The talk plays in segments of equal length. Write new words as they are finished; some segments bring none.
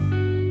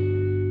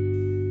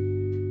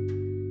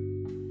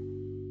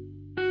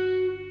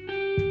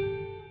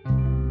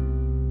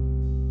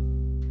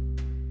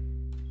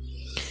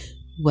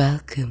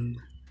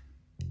Welcome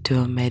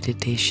to a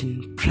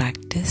meditation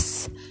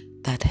practice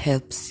that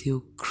helps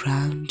you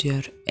ground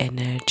your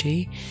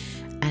energy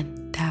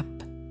and tap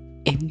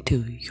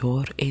into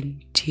your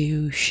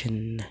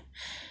intuition.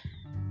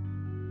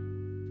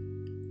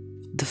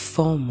 The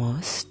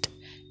foremost,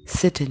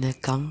 sit in a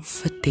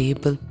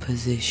comfortable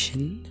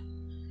position.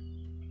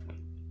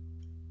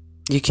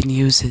 You can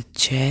use a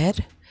chair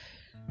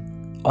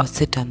or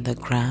sit on the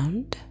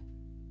ground,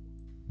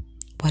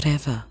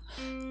 whatever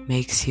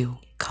makes you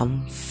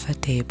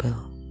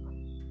comfortable.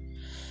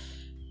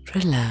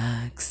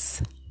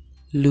 Relax,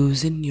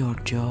 loosen your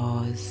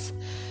jaws,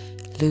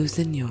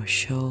 loosen your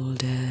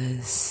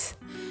shoulders,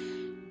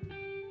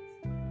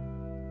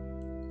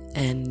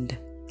 and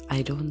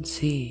I don't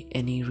see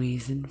any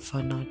reason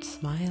for not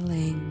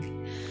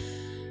smiling.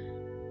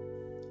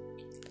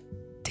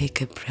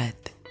 Take a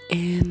breath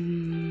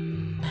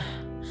in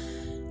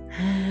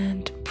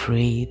and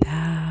breathe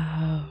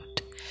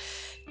out.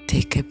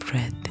 Take a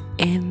breath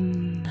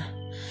in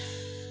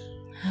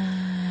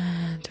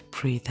and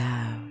breathe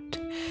out.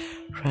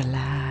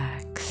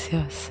 Relax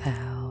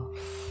yourself.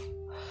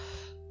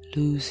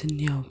 Loosen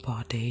your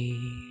body.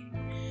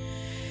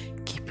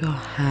 Keep your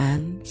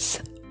hands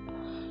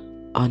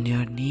on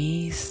your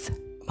knees,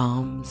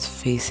 palms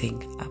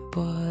facing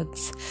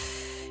upwards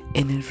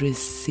in a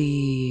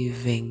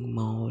receiving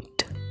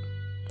mode.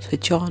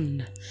 Switch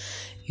on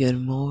your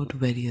mode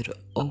where you're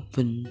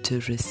open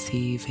to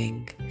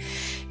receiving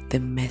the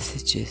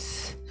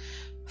messages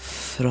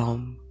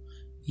from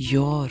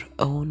your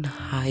own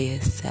higher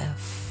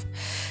self,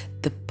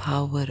 the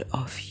power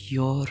of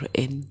your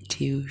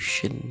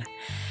intuition.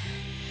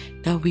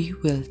 Now we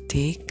will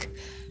take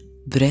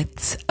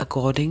breaths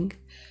according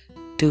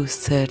to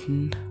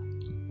certain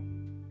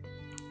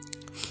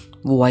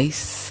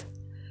voice.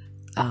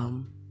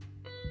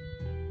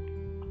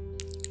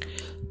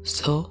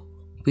 So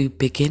we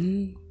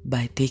begin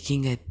by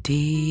taking a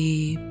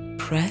deep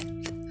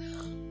breath,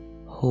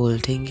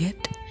 holding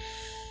it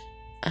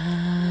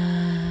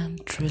and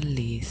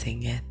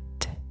releasing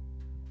it.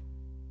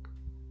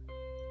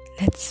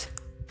 Let's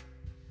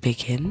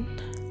begin.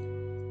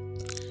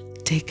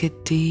 Take a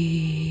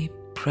deep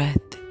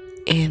breath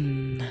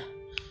in.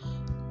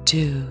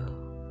 2,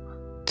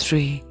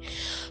 3.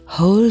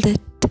 Hold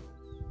it.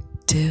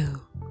 2,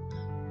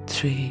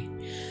 3.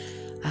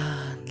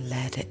 And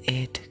let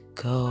it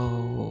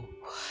go.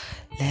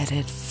 Let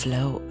it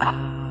flow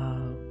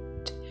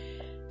out.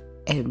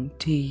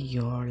 Empty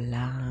your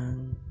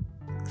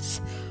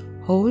lungs.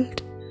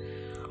 Hold.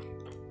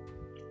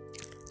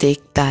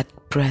 Take that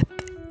breath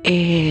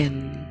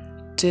in.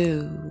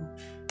 2,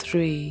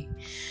 3.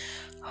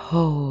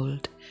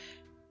 Hold.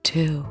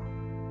 2,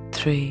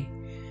 3.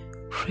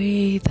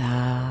 Breathe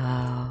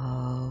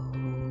out.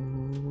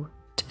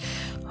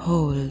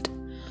 Hold.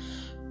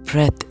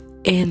 Breath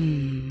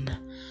in.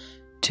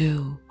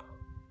 2,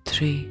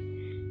 3.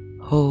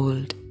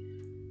 Hold.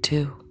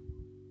 2,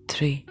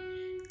 3.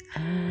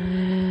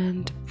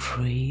 And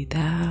breathe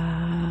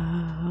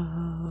out.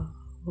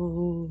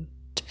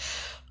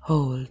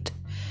 Hold.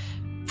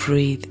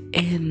 Breathe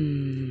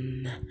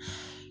in.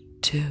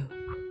 2,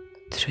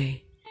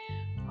 3.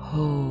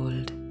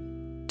 Hold.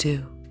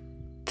 2,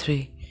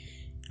 3.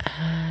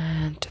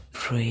 And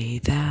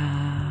breathe out.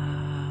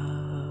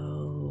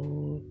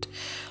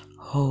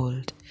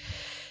 Hold.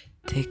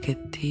 Take a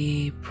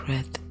deep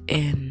breath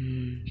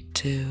in.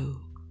 2,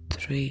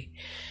 3.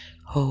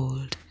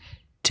 Hold.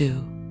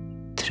 2,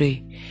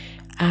 3.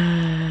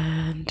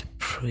 And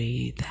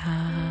breathe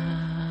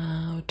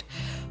out.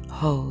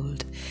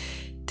 Hold.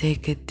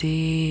 Take a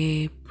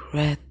deep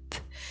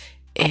breath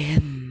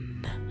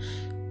in.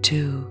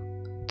 2,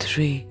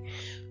 3.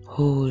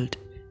 Hold.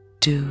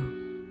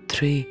 2,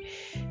 3.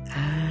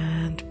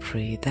 And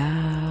breathe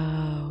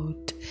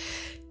out.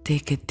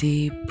 Take a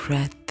deep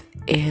breath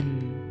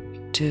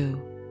in. 2,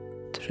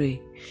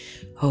 3.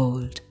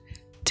 Hold.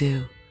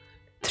 2,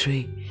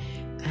 3.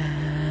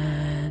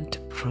 And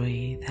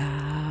breathe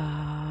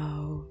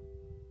out.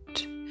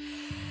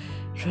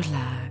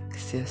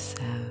 Relax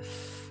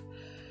yourself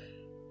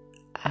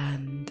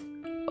and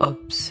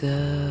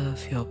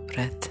observe your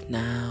breath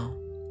now.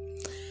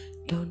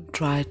 Don't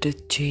try to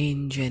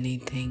change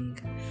anything.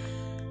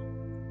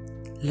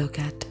 Look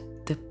at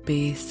the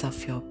pace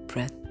of your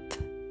breath.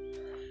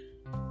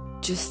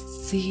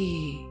 Just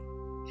see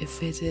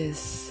if it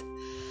is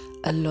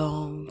a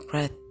long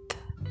breath,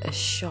 a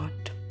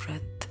short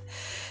breath.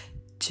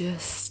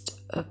 Just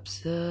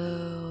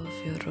observe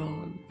your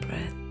own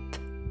breath.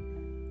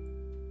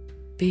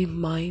 Be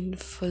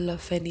mindful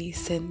of any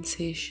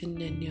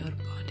sensation in your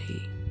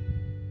body.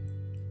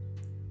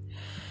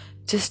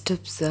 Just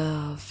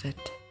observe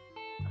it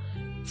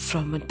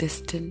from a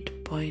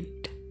distant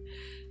point.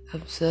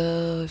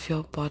 Observe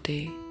your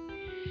body.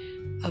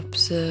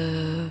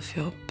 Observe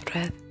your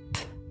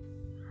breath.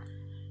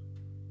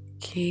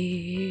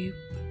 Keep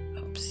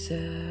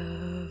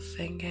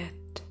observing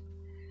it.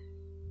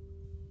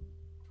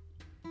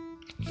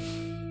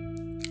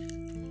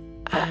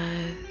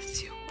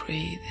 As you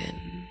breathe in,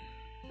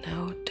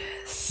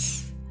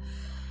 notice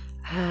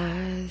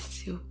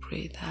as you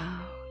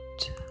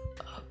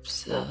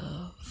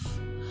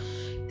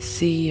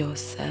see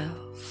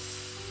yourself.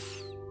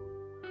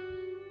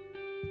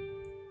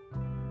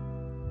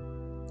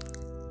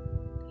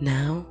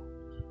 Now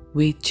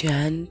we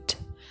chant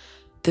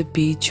the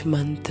beach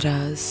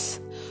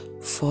mantras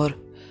for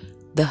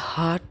the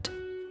heart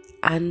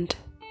and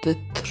the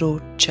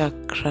throat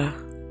chakra.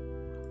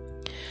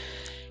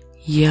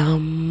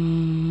 Yam,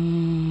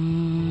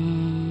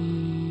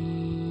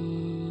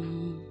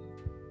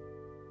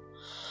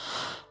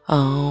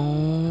 Aum,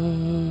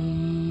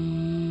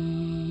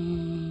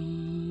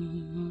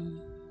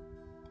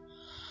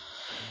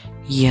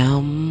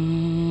 Yam,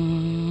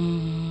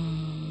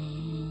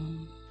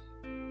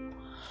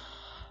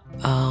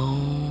 Aum,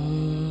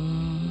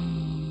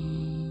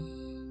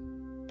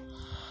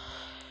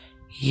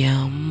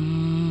 Yam,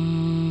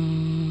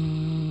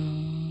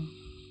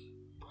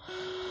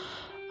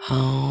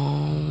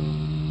 Aum,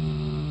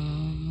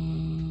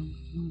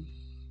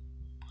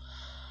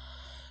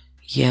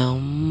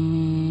 Yam,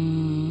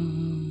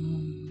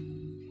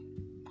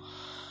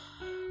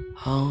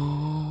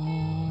 Aum,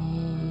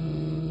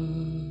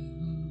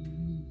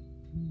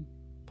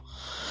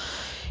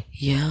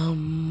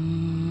 Yam,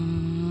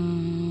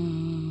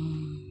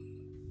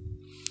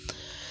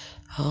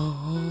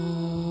 Aum.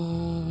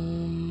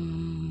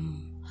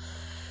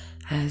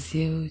 As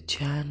you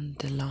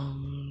chant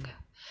along,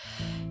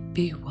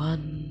 be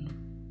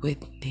one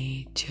with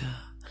nature,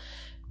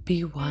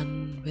 be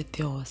one with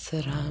your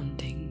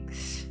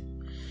surroundings,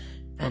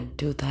 and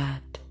to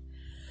that,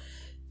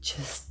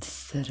 just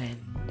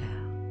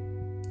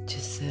surrender,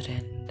 just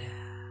surrender.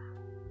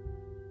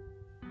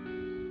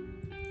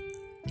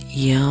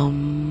 Yam,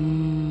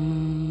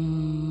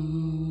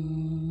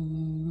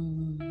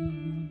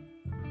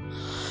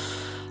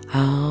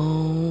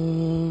 Aum,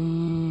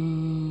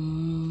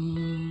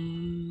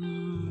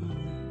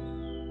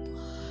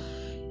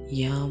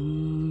 Yam,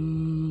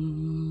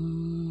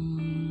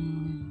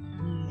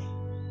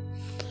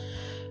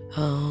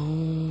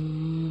 Aum,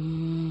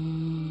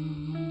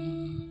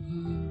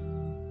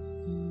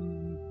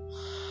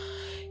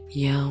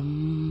 Yam,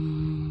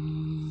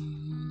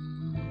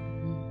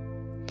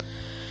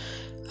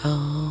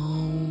 Aum,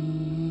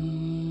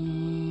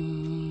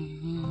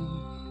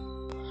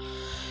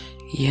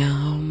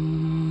 Yam,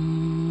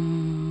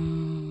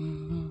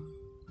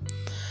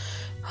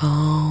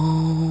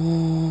 Aum.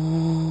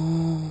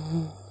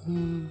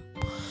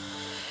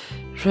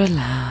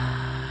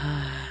 Relax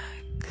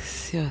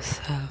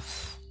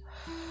yourself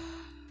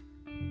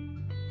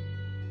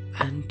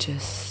and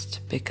just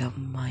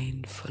become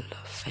mindful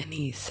of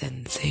any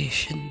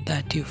sensation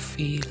that you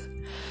feel.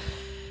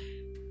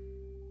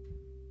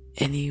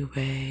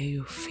 Anywhere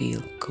you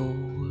feel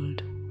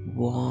cold,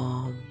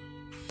 warm,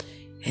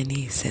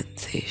 any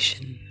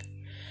sensation,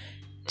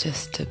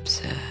 just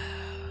observe.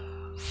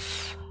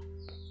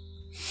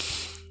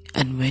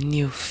 And when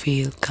you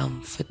feel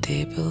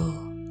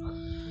comfortable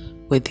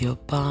with your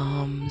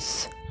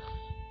palms,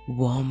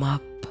 warm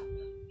up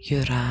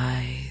your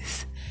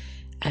eyes,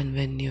 and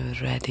when you're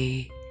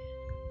ready,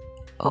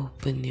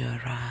 open your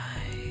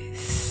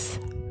eyes.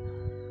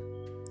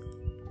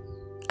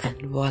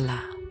 And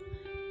voila,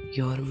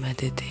 your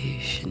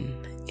meditation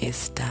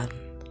is done.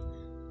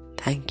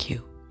 Thank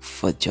you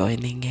for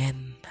joining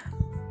in.